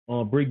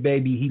Bricc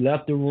Baby, he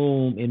left the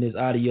room in his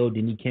audio,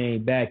 then he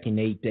came back and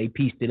they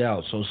pieced it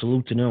out. So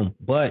salute to them.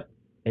 But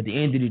at the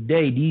end of the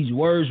day, these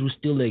words were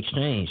still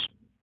exchanged.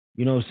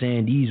 You know what I'm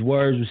saying? These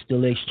words were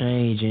still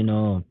exchanged,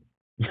 and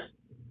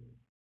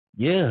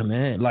yeah,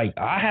 man. Like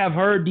I have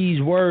heard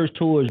these words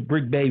towards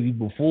Bricc Baby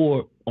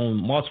before on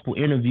multiple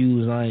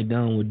interviews I ain't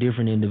done with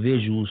different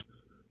individuals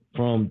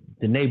from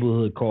the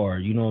neighborhood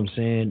card. You know what I'm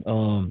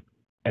saying?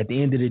 At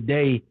the end of the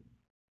day,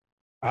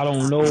 I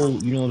don't know.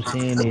 You know what I'm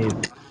saying? If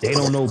they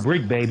don't know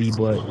Bricc Baby,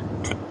 but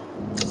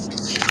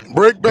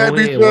Bricc go Baby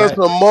ahead, said what?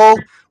 some more.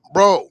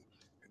 Bro,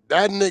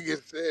 that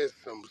nigga said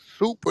some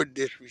super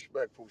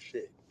disrespectful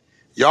shit.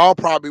 Y'all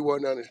probably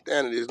wasn't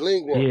understanding his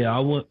lingo. Yeah, I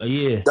would.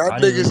 Yeah, That I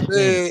didn't nigga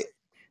understand it. said,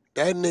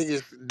 that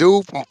nigga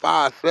dude from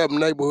 5'7"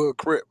 neighborhood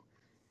Crip,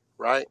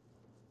 right?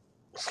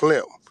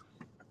 Slim.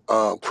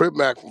 Crip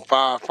Mac from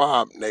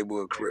 5'5"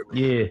 neighborhood Crip.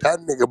 Yeah. That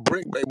nigga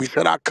Bricc Baby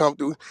said I come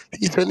through.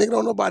 He said, nigga,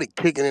 don't nobody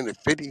kicking in the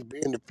 50s, be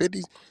in the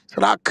 50s.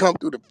 Said I come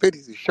through the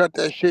 50s and shut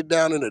that shit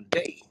down in a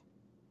day.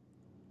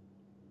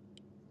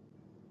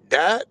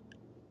 That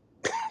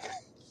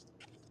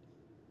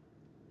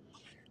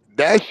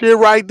that shit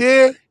right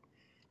there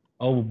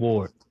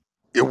Overboard.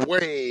 is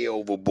way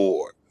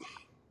overboard.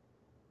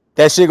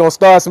 That shit gonna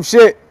start some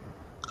shit.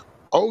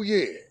 Oh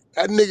yeah.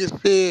 That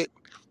nigga said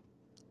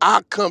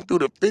I come through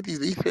the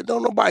 50s. He said,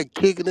 don't nobody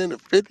kicking in the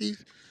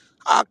 50s.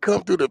 I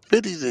come through the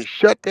 50s and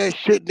shut that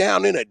shit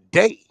down in a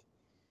day.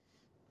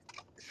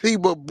 See,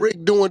 but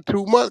Bricc doing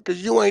too much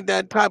because you ain't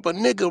that type of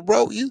nigga,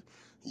 bro. You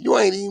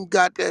ain't even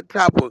got that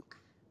type of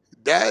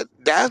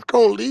that's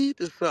gonna lead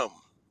to something.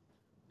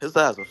 His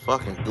ass a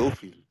fucking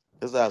goofy.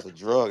 His ass a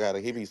drug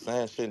addict. He be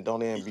saying shit and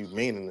don't even be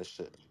meaning this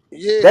shit.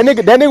 Yeah, That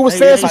nigga was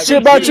Hey, He the saying hey, some type of shit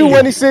about you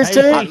when 16. he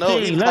Hey, 16. I know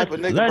he the 16. Let's type of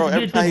nigga, bro. let's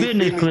Every get the time he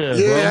see business me,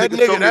 clear, yeah, this bro. that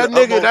nigga show nigga, me the that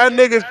nigga, utmost. that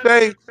nigga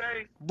say,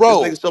 This bro,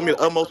 nigga show me the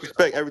utmost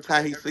respect every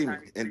time he see me,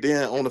 and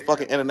then on the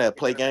fucking internet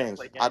play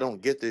games. I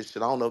don't get this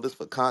shit. I don't know if this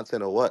for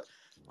content or what.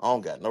 I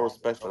don't got no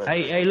respect for that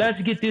nigga. Hey,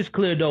 let's get this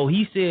clear though.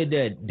 He said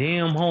that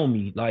damn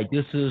homie, like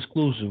this is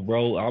exclusive,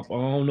 bro. I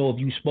don't know if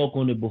you spoke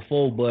on it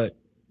before, but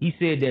he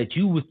said that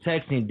you was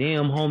texting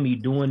damn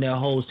homie during that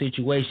whole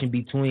situation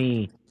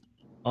between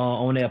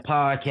on that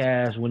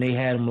podcast when they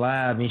had him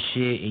live and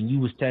shit, and you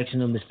was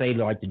texting him to say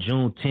like the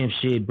June 10th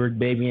shit, Bricc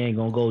Baby ain't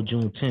gonna go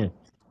June 10th.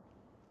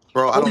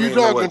 Bro, I who don't you even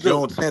know talking what to?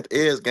 June 10th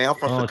is, gang. I'm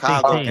from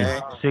Chicago, 16,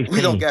 gang.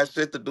 We don't 16. got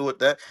shit to do with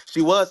that.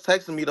 She was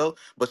texting me though,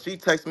 but she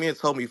texted me and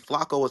told me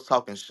Flacco was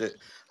talking shit.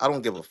 I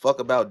don't give a fuck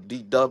about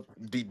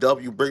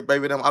DW, Brick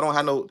Baby them. I don't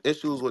have no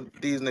issues with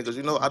these niggas.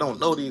 You know, I don't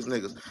know these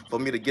niggas for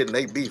me to get in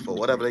they beef or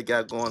whatever they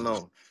got going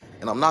on.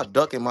 And I'm not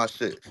ducking my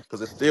shit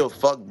because it's still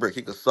fuck Brick.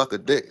 He could suck a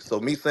dick.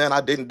 So me saying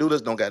I didn't do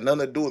this don't got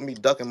nothing to do with me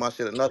ducking my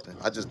shit or nothing.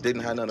 I just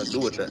didn't have nothing to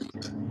do with that.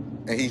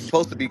 And he's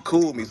supposed to be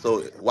cool with me.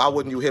 So why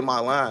wouldn't you hit my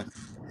line,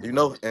 you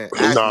know, and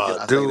ask me, can Nah,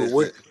 I say dude, this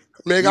shit?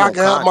 nigga, We I on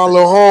can have my content.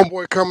 little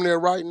homeboy coming there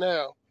right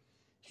now.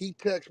 He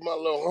text my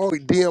little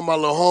homie, DM my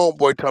little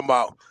homeboy talking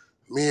about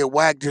me and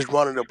Wack just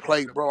running the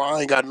play, bro.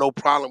 I ain't got no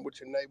problem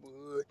with your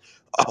neighborhood.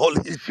 All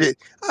this shit.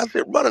 I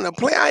said, running the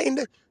play. I ain't.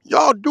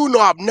 Y'all do know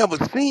I've never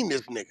seen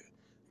this nigga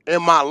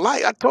in my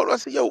life. I told him, I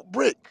said, yo,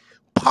 Brick,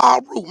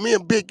 Paru, me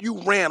and Big,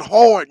 you ran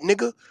hard,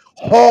 nigga.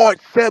 Hard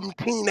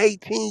 17,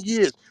 18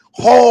 years.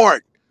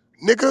 Hard,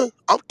 nigga.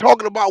 I'm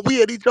talking about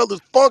we at each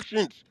other's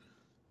functions.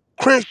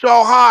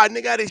 Crenshaw High,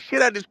 nigga had his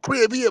shit at his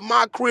crib. He at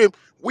my crib.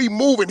 We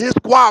moving. His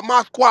squad,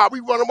 my squad. We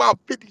running around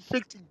 50,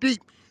 60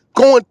 deep,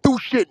 going through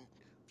shit,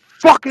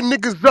 fucking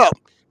niggas up.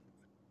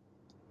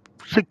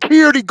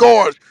 Security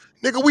guards.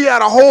 Nigga, we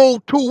had a whole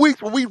 2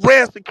 weeks where we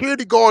ran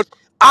security guards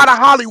out of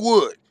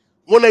Hollywood.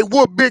 When they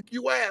whoop big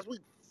you ass, we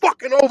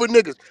fucking over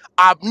niggas.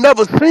 I've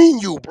never seen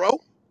you, bro.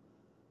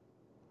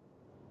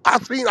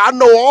 I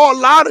know all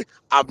lot of,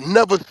 I've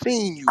never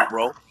seen you,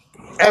 bro.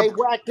 Hey, Ever.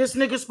 Wack, this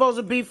nigga supposed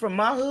to be from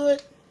my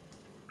hood?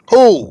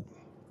 Who?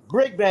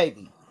 Brick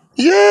Baby.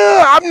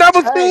 Yeah, I've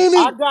never Hey, seen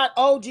I him. got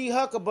OG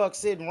Huckabuck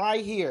sitting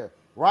right here,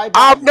 right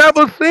by I've me.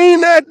 never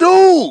seen that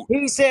dude.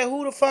 He said,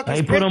 who the fuck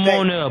is Hey, put Brick him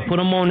on Baby? there. Put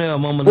him on there,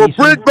 Mama Well, Lisa.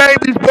 Brick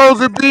Baby's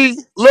supposed to be,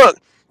 look,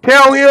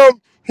 tell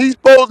him he's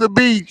supposed to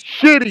be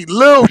shitty,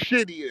 little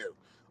shitty,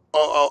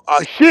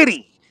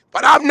 shitty.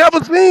 But I've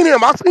never seen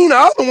him. I've seen the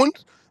other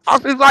ones.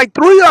 I've seen like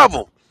three of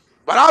them.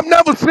 But I've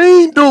never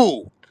seen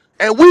dude.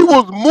 And we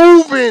was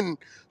moving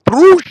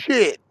through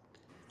shit.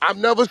 I've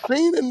never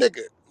seen a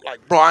nigga.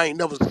 Like, bro, I ain't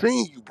never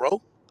seen you,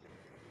 bro.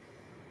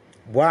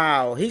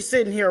 Wow, he's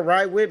sitting here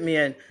right with me.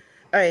 And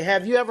hey,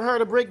 have you ever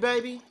heard of Brick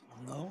Baby?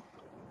 No.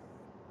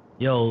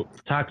 Yo,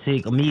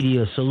 Toxic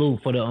Media, salute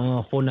for the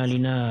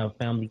 499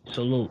 family.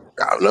 Salute.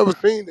 I've never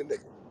seen the nigga.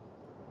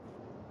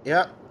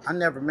 Yep, I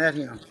never met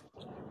him.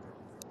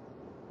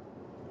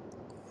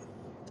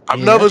 I've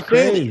Yeah, never that's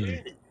seen him.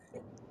 crazy.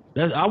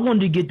 I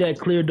wanted to get that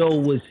cleared though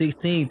with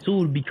 16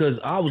 too, because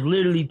I was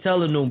literally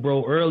telling them,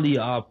 bro,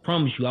 earlier. I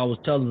promise you, I was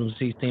telling them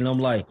 16. I'm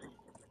like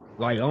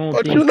I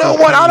don't But you think know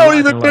what? I 16 don't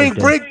even rocking like think that.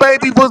 Brick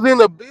Baby was in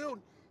the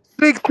building.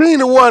 16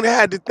 the one that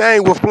had the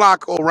thing with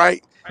Flacco,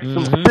 right?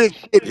 Some Mm-hmm. spit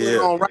shit went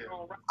Yeah. on, right?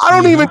 I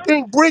don't even Mm-hmm.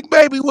 think Brick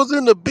Baby was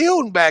in the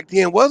building back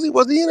then. Was he?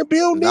 Was he in the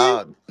building then?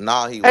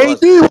 Nah, he AD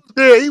was. was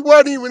there. He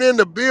wasn't even in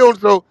the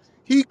building, so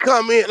he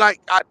come in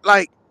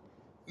like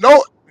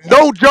no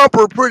no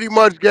jumper pretty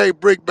much gave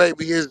Brick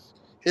Baby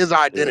his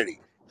Yeah. identity.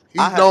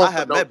 He's known I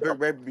for had no met Brick jumper.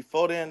 Baby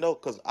before then though,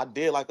 cause I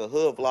did like a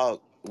hood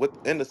vlog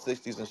in the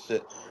 '60s and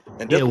shit.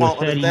 And Yeah, this one I with don't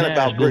Sadie understand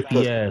Nash, about Brick, goofy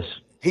cause ass.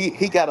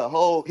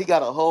 he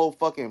got a whole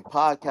fucking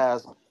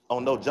podcast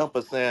on No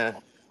Jumper saying,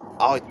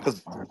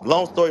 cause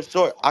long story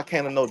short, I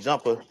came to No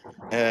Jumper,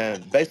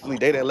 and basically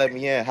they didn't let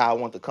me in how I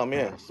want to come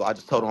in, so I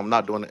just told them I'm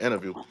not doing the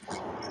interview.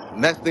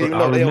 Next thing you I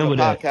know, they on the remember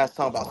that. podcast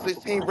talking about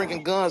 16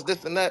 bringing guns,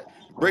 this and that.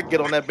 Brick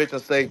get on that bitch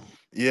and say,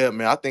 yeah,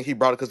 man, I think he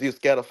brought it because he was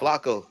scared of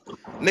Flacco.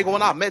 Nigga,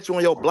 when I met you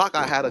on your block,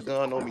 I had a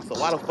gun on me. So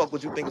why the fuck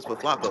would you think it's for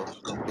Flacco?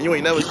 And you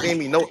ain't never seen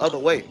me no other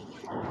way.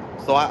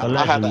 So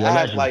I had to Allegedly,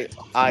 ask, allegedly. like,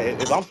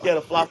 if I'm scared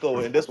of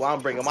Flacco and this why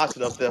I'm bringing my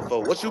shit up there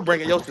for, what you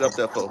bringing your shit up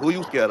there for? Who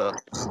you scared of?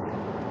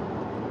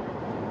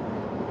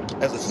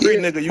 As a street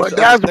Yeah, nigga, you but should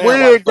that's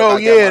understand why the weird fuck though.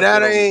 I got Yeah, my shit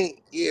that on me.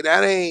 ain't. Yeah,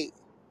 that ain't.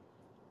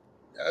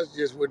 That's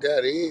just what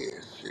that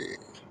is. Shit,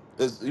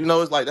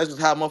 It's like that's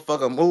just how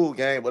motherfucker move,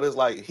 gang. But it's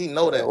like he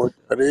know that's that. what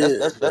that That's is.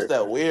 that's that's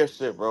that weird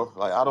shit, bro.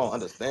 Like I don't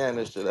understand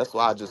this shit. That's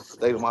why I just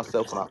stay to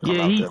myself when I come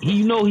Yeah, out he there, bro.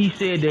 he you know he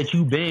said that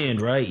you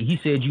banned, right? He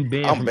said you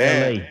banned I'm from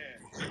banned. LA.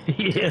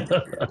 Yeah.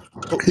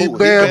 He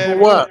He banned for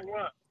banned me? what?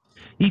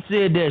 He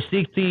said that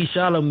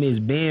 16ShotEm is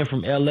banned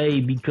from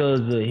LA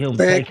because of him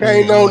Man, texting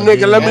can't with no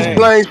nigga. Let me Gang.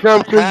 explain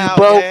something to you, How,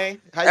 bro.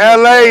 gang? How you gonna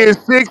LA ban is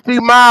me? 60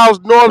 miles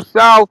north,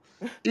 south,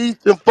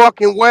 east, and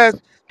fucking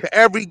west. To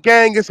every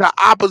gang, it's an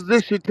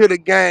opposition to the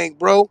gang,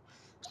 bro.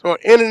 So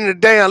at the end of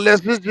the day,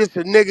 unless it's just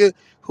a nigga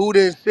who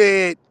done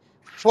said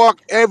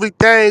fuck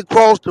everything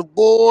across the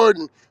board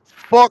and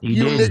fuck He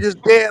you didn't.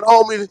 niggas dead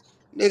homies,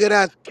 nigga,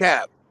 that's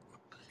cap.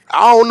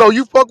 I don't know.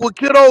 You fuck with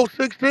kiddo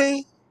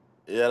 16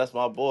 Yeah, that's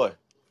my boy.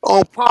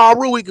 on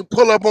Paru, he can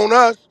pull up on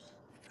us.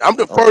 I'm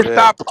the Oh first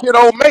yeah. stop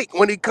kiddo make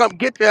when he come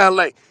get to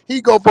LA.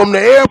 He go from the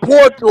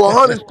airport to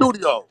 100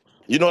 studios.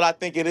 You know what I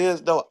think it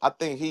is though? I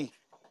think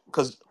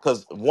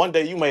cause one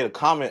day you made a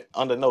comment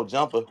under No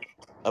Jumper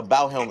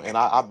about him, and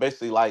I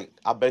basically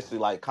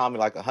like comment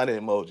like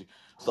 100 emoji.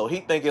 So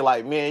he thinking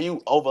like me and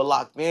you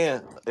overlocked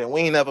in, and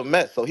we ain't never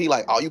met. So he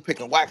like, oh, you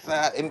picking whack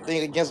side?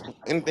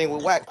 Anything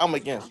with whack? I'm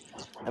against.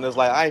 And it's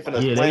like I ain't finna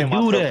Yeah, they explain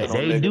do myself to that. no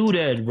They nigga. do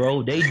that,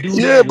 bro. They do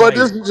Yeah, that. but Like,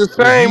 this is the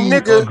if same you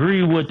nigga.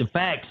 agree with the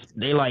facts,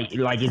 they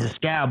like it's a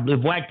sky.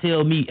 If Wack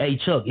tell me, "Hey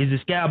Chuck, is the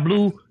sky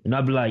blue?" and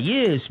I'll be like,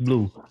 "Yeah, it's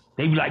blue."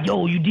 They be like,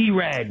 "Yo, you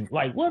D-rad."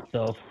 Like, what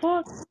the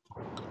fuck?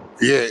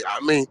 Yeah,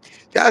 I mean,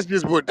 that's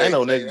just what Ain't they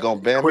no say. nigga They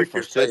gonna be ban me quick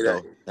from to say shit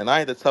that. though. And I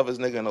ain't the toughest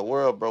nigga in the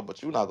world, bro.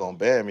 But you not gonna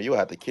ban me. You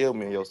have to kill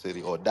me in your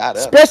city or die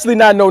there. Especially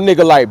not no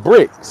nigga like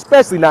Brick.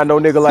 Especially not no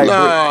nigga like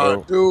Brick, Nah,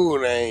 bro.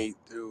 dude ain't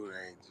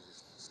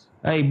just.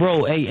 Hey,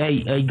 bro. Hey,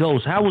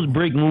 Ghost. How was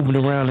Brick moving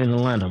around in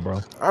Atlanta,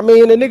 bro? I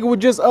mean, the nigga was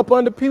just up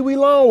under Pee Wee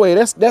Longway.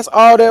 That's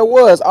all that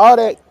was. All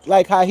that,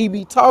 like how he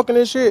be talking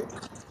and shit.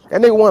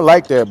 That nigga wasn't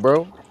like that,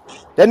 bro.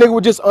 That nigga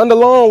was just under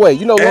Longway.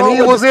 You know, And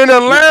he Longway was just in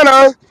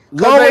Atlanta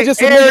because Longway they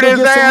just a nigga aired to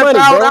his get some ass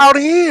money, bro. out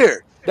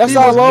here. That's He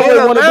all was in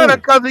Longway want to Atlanta do.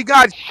 because he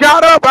got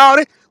shot up out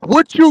it.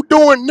 What you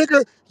doing,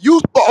 nigga?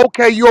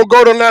 Okay, you'll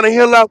go to Atlanta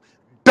Hill up,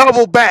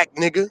 double back,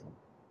 nigga.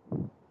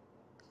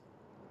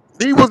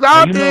 He was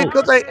Hey, out you there know,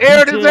 because they he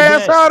aired his said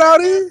ass that.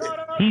 out here.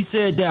 He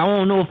said that. I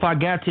don't know if I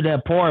got to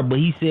that part, but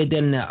he said that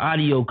in the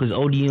audio because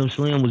ODM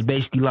Slim was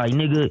basically like,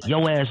 "Nigga,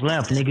 your ass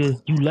left,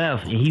 nigga, you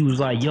left," and he was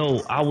like,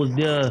 "Yo, I was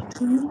there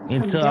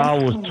until I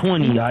was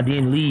 20. I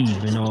didn't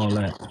leave and all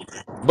that."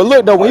 But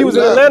look though, Oh, when he he was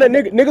in left. Atlanta,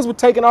 niggas were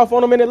taking off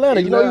on him in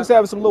Atlanta. He You know, he was left.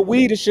 having some little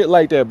weed and shit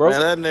like that, bro.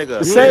 Man, that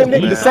The nigga Yeah, same bitch,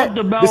 nigga, he man. talked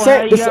about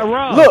how he got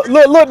robbed.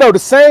 look though, the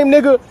same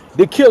nigga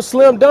that killed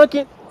Slim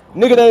Duncan,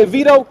 nigga named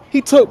Vito,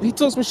 he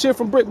took some shit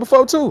from Brick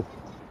before too.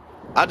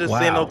 I just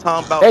seen no Wow.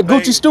 talking about At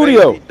Gucci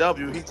Fade Studio.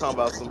 DW. He talking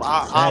about some.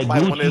 I'll At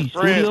fight one of his Gucci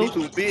friends. He Studios.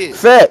 too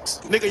big.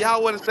 Facts. Nigga,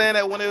 y'all wasn't saying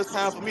that when it was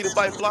time for me to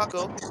fight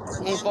Flacco.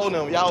 On phone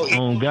them, y'all.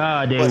 On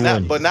God, they But now,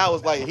 wouldn't.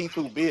 it's like he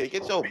too big.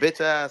 Get your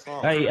bitch ass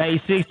on. Hey,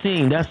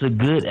 16. That's a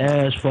good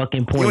ass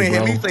fucking You point, ain't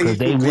hear me bro. say he Because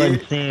they too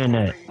wasn't big. saying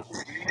that.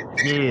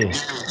 Yeah,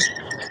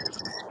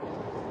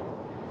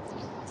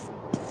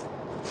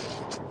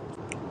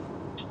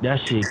 that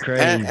shit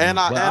crazy.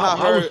 But And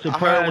I was I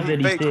heard when surprised he that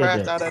he fake said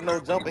crashed that. out at No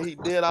Jumper, he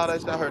did all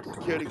that shit. I heard the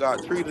security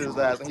guard treated his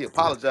ass and he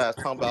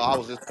apologized, talking about I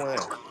was just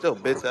playing. Get your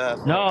bitch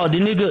ass on. No, the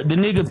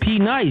nigga P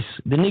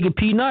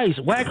Nice,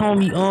 Whack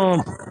homie,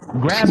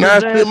 grabbed his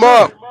Snatched ass him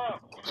up.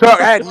 up. Chuck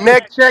had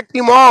neck checked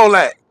him, all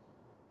that.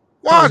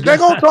 On Watch, they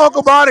gonna God. talk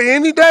about it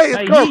any day.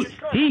 It's Hey, coming.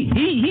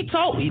 he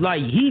told me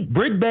like he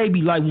Brick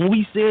Baby like when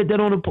we said that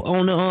on the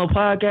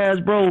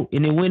podcast, bro,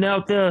 and it went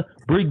out there.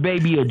 Brick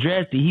Baby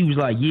addressed it. He was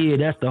like, "Yeah,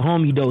 that's the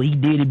homie though. He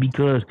did it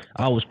because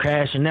I was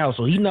crashing out."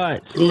 So he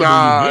not saying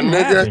that it Nah, didn't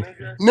nigga. happen.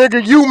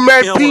 Nigga, you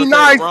He met don't P want to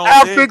say the Nice wrong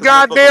thing after because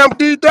motherfucker, goddamn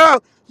D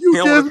Dub. he You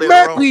don't want to just say the met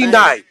wrong P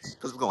thing Nice.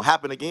 because it's gonna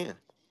happen again.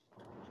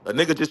 A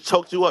nigga just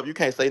choked you up. You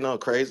can't say nothing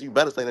crazy. You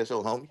better say that's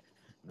your homie.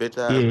 Bitch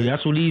ass Yeah, nigga.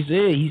 that's what he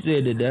said. He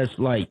said that that's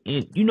like,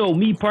 and, you know,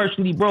 me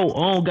personally, bro,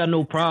 I don't got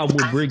no problem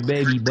with Bricc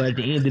Baby, but at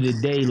the end of the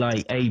day,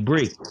 like, hey,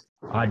 Bricc,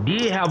 I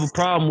did have a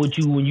problem with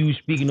you when you was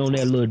speaking on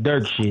that Lil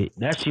Durk shit.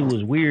 That shit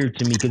was weird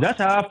to me, because that's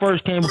how I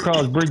first came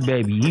across Bricc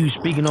Baby. He was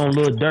speaking on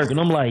Lil Durk, and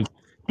I'm like,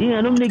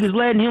 damn, them niggas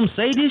letting him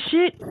say this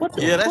shit? What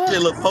the Yeah, that fuck?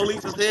 shit look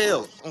police as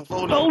hell on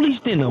phone them. Police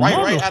than a Right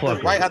motherfucker.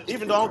 after,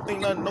 even though I don't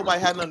think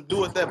nobody had nothing to do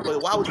with that,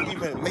 but why would you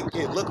even make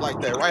it look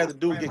like that? Right after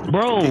dude get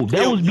Bro,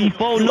 that killed, was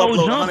before you No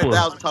upload Jumper.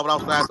 100,000 talking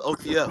about outside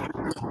OTF.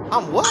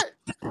 I'm what?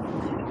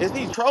 Is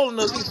he trolling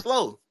us? He's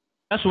slow.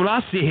 That's what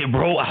I said,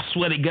 bro. I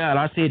swear to God.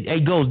 I said, hey,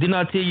 Ghost, didn't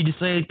I tell you the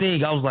same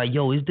thing? I was like,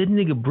 yo, is this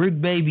nigga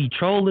Bricc Baby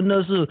trolling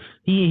us? Or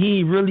he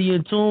ain't really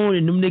in tune?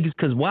 And them niggas,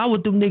 because why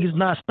would them niggas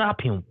not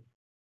stop him?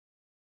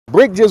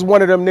 Bricc just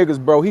one of them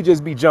niggas, bro. He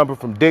just be jumping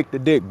from dick to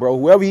dick, bro.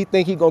 Whoever he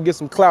think he gonna get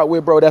some clout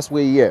with, bro, that's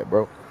where he at,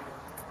 bro.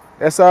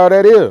 That's all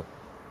that is.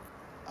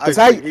 I Cause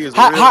used to think he was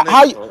a real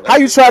nigga, bro. how That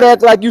you shit try to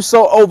act crazy. like you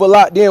so over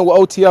locked in with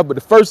OTF, but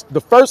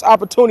the first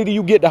opportunity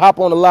you get to hop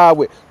on the live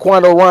with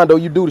Quando Rondo,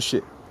 you do the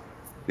shit.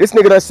 This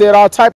nigga done said all type